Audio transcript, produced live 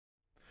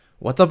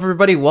What's up,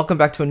 everybody? Welcome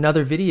back to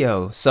another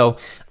video. So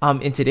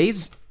in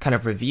today's kind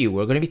of review,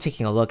 we're going to be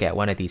taking a look at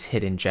one of these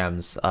hidden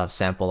gems of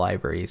sample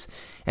libraries.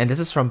 And this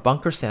is from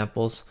Bunker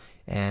Samples,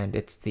 and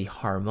it's the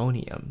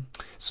Harmonium.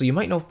 So you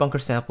might know Bunker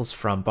Samples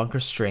from Bunker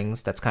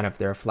Strings. That's kind of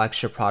their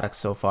flagship product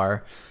so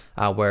far,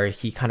 where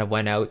he kind of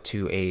went out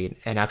to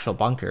an actual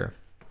bunker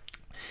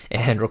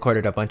and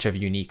recorded a bunch of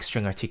unique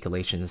string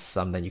articulations,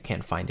 some that you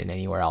can't find in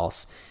anywhere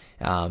else.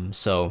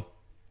 So,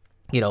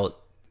 you know,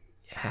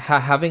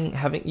 having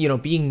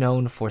being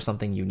known for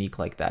something unique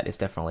like that is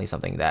definitely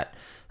something that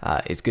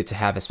is good to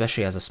have,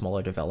 especially as a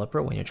smaller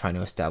developer when you're trying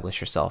to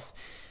establish yourself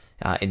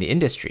in the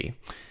industry.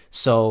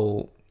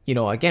 So,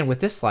 again,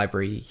 with this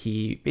library,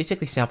 he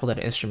basically sampled an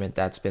instrument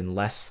that's been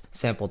less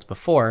sampled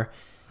before.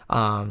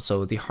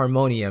 So the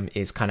Harmonium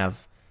is kind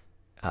of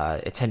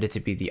intended to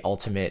be the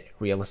ultimate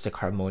realistic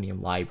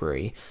harmonium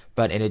library.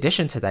 But in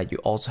addition to that, you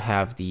also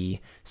have the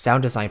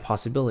sound design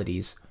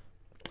possibilities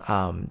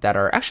that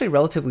are actually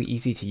relatively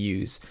easy to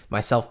use.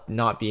 Myself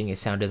not being a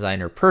sound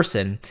designer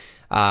person,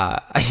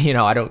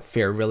 I don't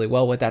fare really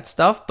well with that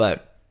stuff,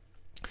 but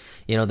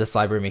this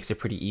library makes it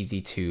pretty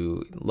easy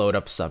to load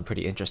up some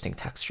pretty interesting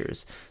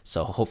textures.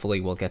 So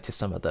hopefully we'll get to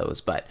some of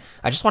those, but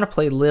I just want to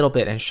play a little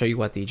bit and show you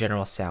what the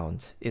general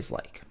sound is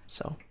like.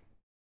 So.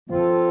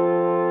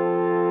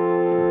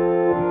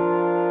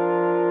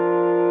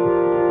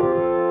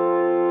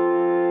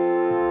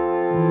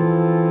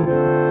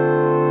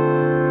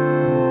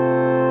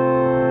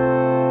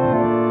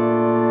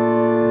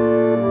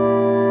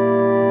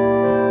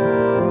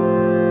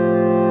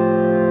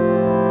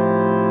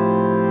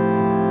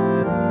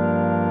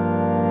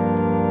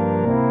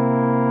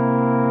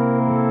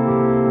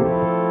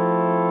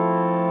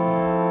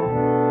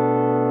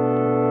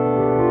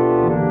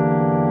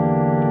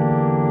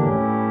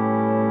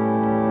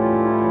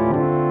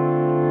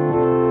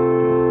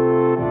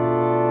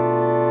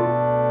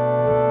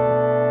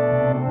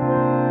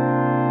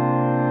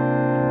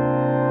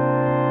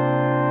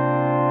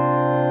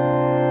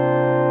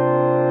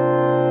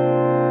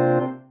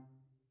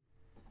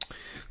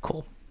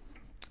 Cool.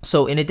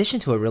 So in addition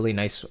to a really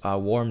nice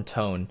warm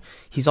tone,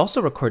 he's also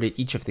recorded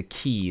each of the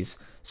keys.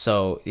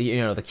 So,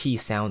 the key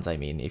sounds,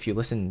 if you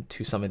listen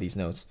to some of these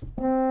notes,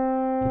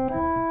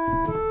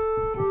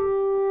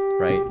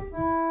 right?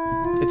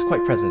 It's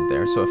quite present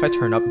there. So if I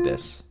turn up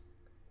this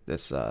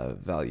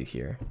value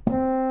here,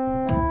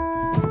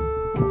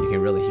 you can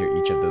really hear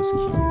each of those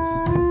keys.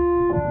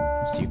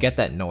 So you get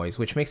that noise,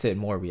 which makes it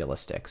more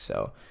realistic.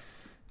 So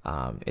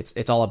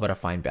it's all about a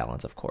fine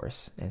balance, of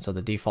course. And so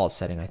the default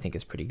setting, I think,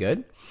 is pretty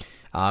good.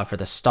 For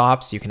the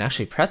stops, you can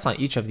actually press on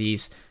each of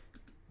these,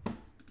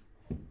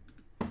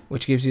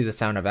 which gives you the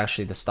sound of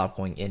actually the stop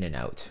going in and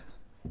out.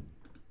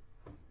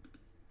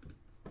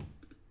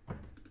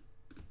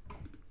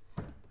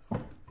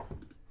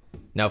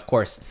 Now, of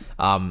course,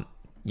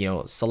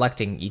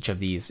 selecting each of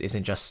these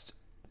isn't just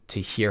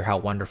to hear how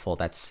wonderful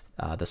that's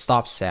the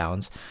stop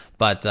sounds,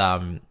 but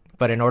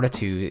in order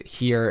to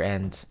hear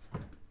and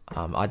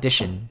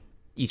audition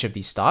each of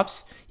these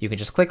stops, you can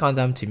just click on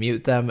them to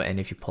mute them, and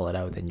if you pull it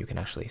out, then you can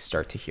actually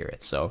start to hear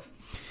it. So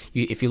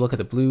if you look at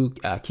the blue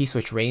key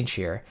switch range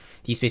here,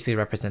 these basically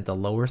represent the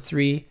lower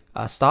three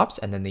stops,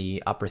 and then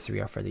the upper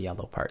three are for the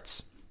yellow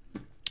parts,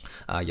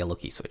 yellow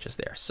key switches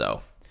there.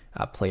 So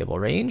playable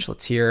range,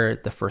 let's hear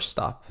the first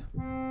stop.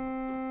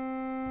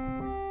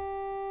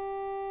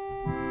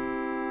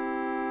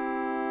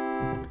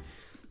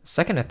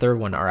 Second and third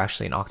one are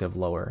actually an octave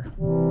lower.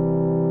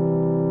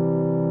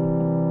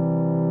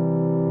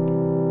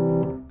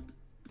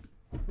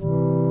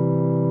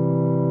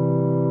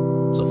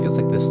 So it feels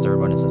like this third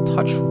one is a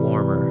touch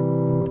warmer,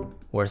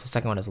 whereas the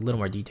second one has a little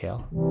more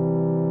detail,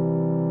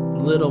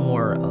 a little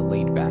more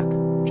laid back,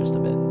 just a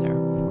bit there.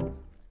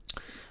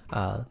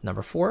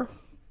 Number 4.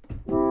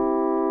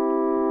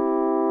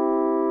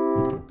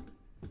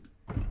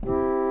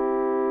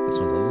 This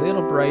one's a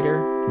little brighter,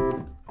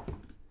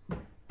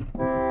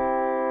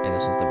 and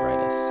this one's the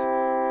brightest.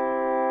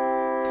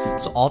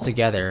 So all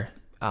together,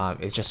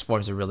 it just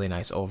forms a really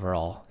nice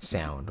overall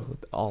sound,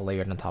 with all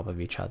layered on top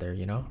of each other,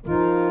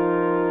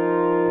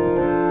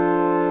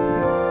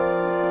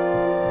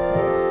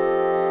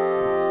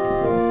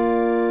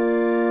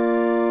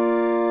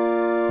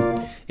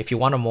 If you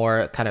want a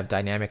more kind of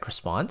dynamic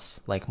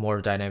response, like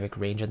more dynamic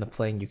range in the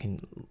playing, you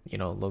can,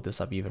 load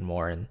this up even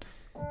more. And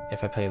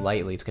if I play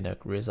lightly, it's going to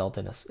result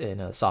in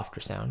a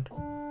softer sound,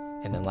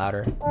 and then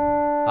louder,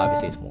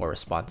 obviously it's more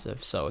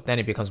responsive. So then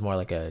it becomes more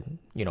like a,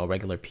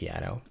 regular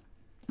piano.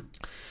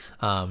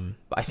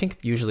 But I think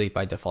usually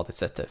by default it's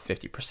set to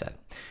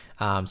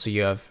 50%. So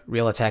you have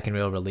real attack and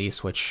real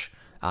release, which,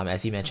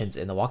 as he mentions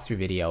in the walkthrough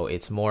video,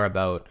 it's more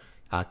about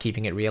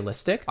keeping it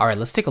realistic. All right,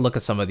 let's take a look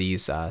at some of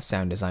these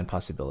sound design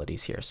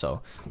possibilities here.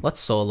 So let's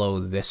solo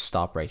this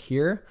stop right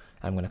here.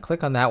 I'm going to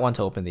click on that one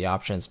to open the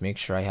options, make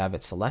sure I have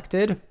it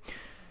selected.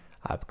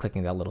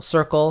 Clicking that little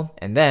circle,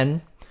 and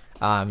then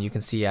you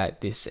can see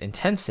this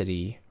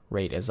intensity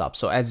rate is up.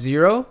 So at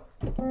 0,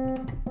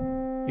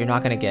 you're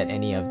not going to get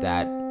any of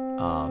that,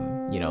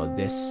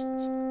 this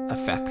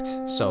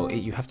effect. So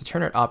you have to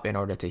turn it up in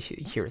order to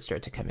hear it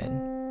start to come in.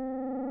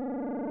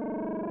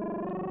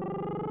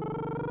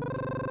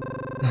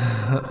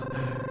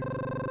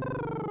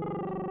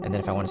 And then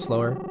if I want it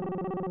slower.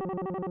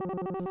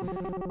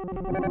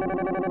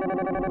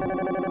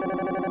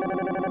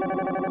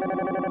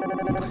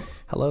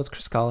 Hello, it's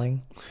Chris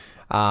calling.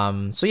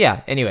 So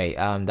yeah, anyway,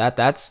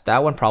 that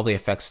one probably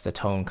affects the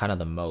tone kind of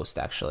the most,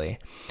 actually.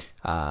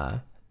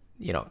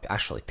 You know,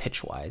 actually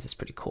pitch wise, it's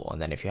pretty cool.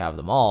 And then if you have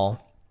them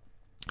all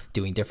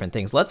doing different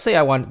things, let's say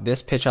I want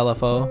this pitch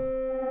LFO,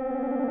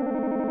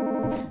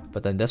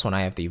 but then this one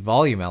I have the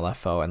volume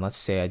LFO, and let's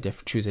say I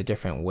choose a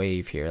different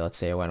wave here. Let's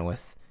say I went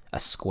with a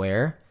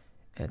square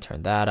and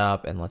turn that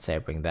up, and let's say I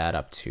bring that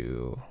up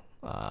to,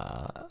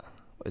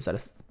 is that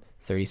a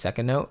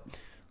 30-second note?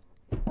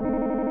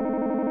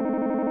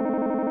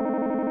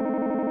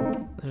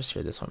 Let's just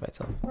hear this one by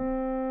itself.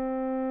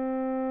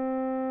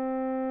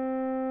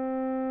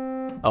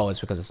 Oh,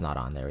 it's because it's not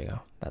on. There we go.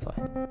 That's why.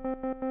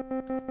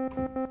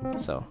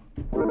 So.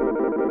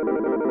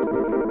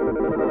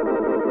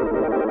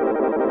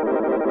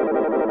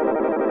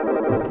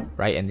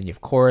 Right, and then you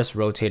have chorus,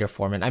 rotator,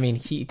 foreman. I mean,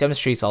 he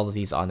demonstrates all of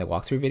these on the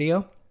walkthrough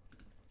video,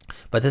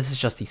 but this is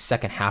just the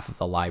second half of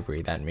the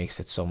library that makes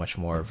it so much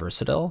more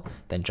versatile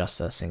than just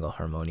a single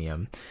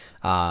harmonium.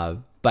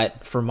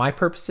 But for my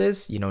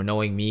purposes, you know,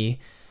 knowing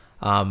me,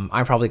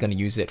 I'm probably going to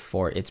use it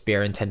for its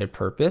bare intended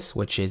purpose,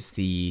 which is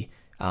the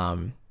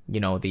you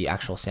know, the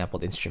actual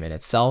sampled instrument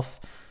itself.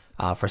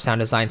 For sound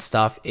design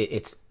stuff,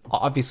 it's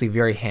obviously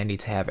very handy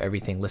to have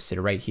everything listed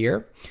right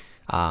here.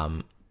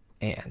 And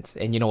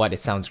you know what, it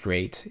sounds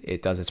great.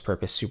 It does its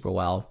purpose super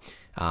well.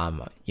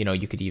 You know,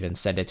 you could even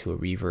send it to a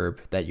reverb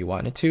that you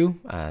wanted to,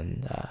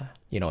 and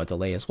you know, a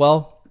delay as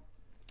well.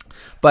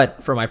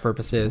 But for my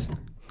purposes,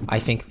 I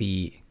think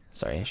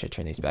sorry, I should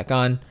turn these back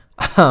on.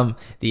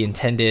 The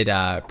intended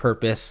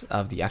purpose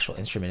of the actual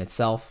instrument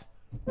itself.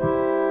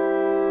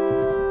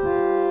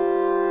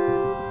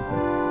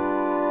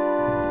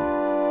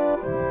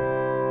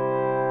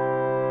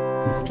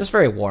 Just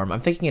very warm.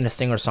 I'm thinking in a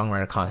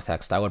singer-songwriter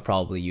context, I would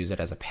probably use it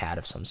as a pad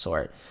of some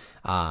sort.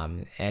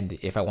 And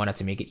if I wanted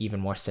to make it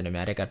even more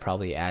cinematic, I'd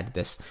probably add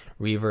this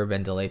reverb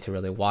and delay to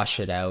really wash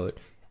it out,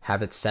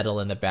 have it settle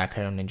in the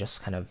background, and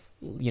just kind of,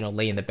 you know,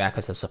 lay in the back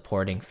as a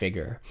supporting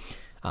figure.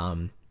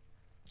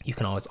 You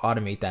can always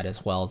automate that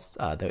as well,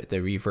 the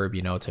reverb,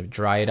 you know, to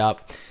dry it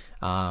up.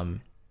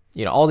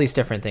 You know, all these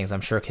different things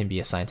I'm sure can be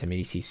assigned to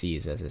MIDI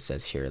CCs, as it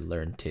says here,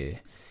 learn these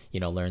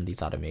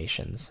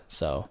automations.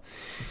 So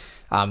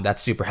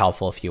that's super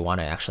helpful if you want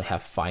to actually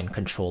have fine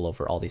control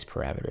over all these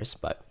parameters.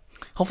 But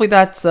hopefully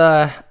that's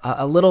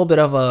a little bit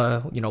of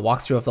a, you know,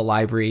 walkthrough of the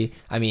library.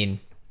 I mean,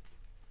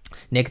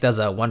 Nick does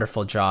a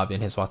wonderful job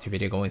in his walkthrough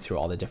video going through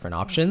all the different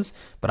options,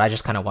 but I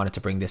just kind of wanted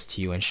to bring this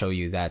to you and show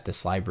you that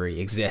this library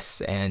exists.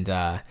 And,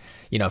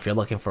 you know, if you're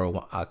looking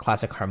for a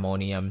classic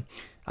harmonium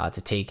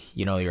to take,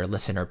 you know, your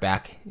listener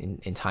back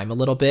in time a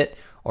little bit,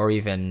 or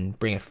even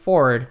bring it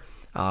forward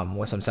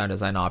with some sound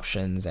design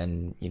options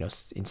and, you know,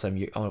 in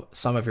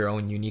some of your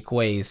own unique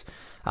ways,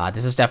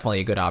 this is definitely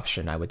a good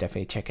option. I would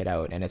definitely check it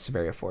out, and it's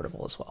very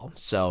affordable as well.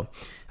 So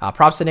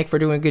props to Nick for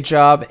doing a good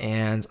job,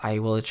 and I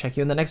will check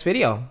you in the next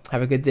video.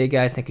 Have a good day,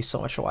 guys. Thank you so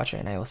much for watching,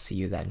 and I will see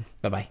you then.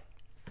 Bye-bye.